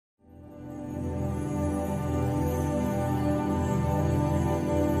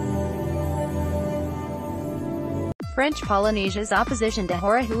French Polynesia's opposition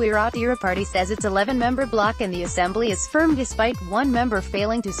Tahoeraa Huiraatira party says its 11-member bloc in the assembly is firm despite one member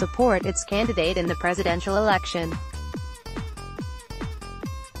failing to support its candidate in the presidential election.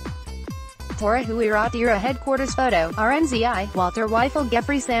 Tahoeraa Huiraatira headquarters photo, RNZI, Walter Zweifel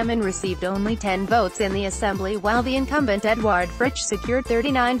Geffry Salmon received only 10 votes in the assembly while the incumbent Edouard Fritch secured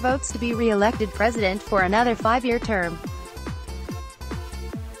 39 votes to be re-elected president for another 5-year term.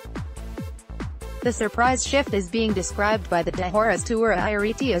 The surprise shift is being described by the Tahoera's Teura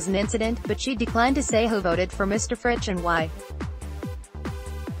Iriti as an incident, but she declined to say who voted for Mr. Fritch and why.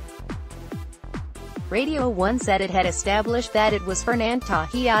 Radio 1 said it had established that it was Fernand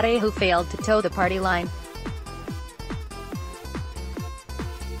Tahiate who failed to toe the party line.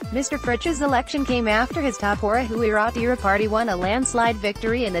 Mr. Fritch's election came after his Tahoeraa Huiraatira party won a landslide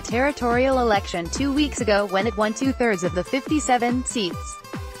victory in the territorial election 2 weeks ago when it won 2/3 of the 57 seats.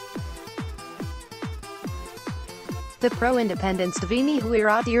 The pro-independence Tahiti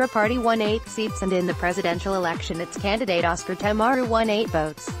Opposition party won 8 seats and in the presidential election its candidate Oscar Temaru won 8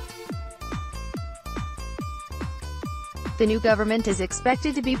 votes. The new government is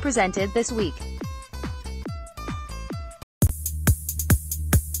expected to be presented this week.